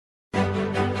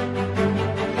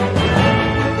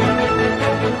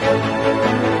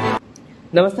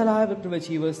Namaste Live, welcome to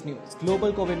Achievers News.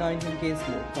 Global COVID-19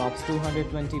 caseload tops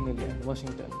 220 million,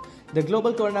 Washington. The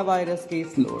global coronavirus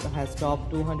caseload has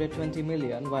topped 220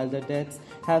 million, while the deaths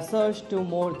have surged to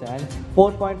more than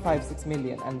 4.56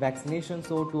 million and vaccinations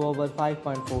soared to over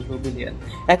 5.42 billion.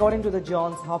 According to the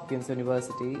Johns Hopkins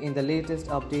University, in the latest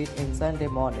update in Sunday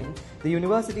morning, the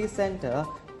university's Center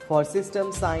for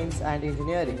Systems Science and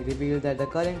Engineering revealed that the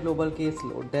current global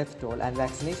caseload, death toll, and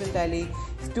vaccination tally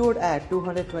stood at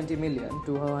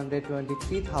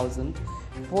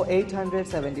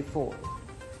 220,223,874,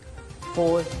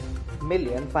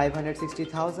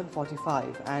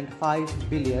 4,560,045, and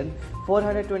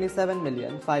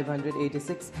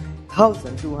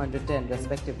 5,427,586,210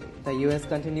 respectively. The US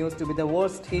continues to be the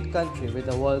worst hit country with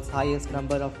the world's highest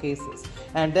number of cases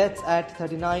and deaths at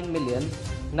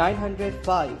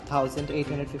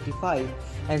 39,905,855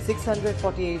 and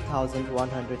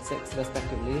 648,106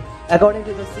 respectively. According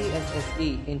to the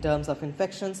CSSE, in terms of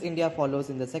infections, India follows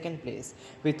in the second place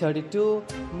with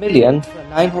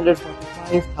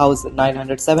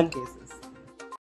 32,945,907 cases.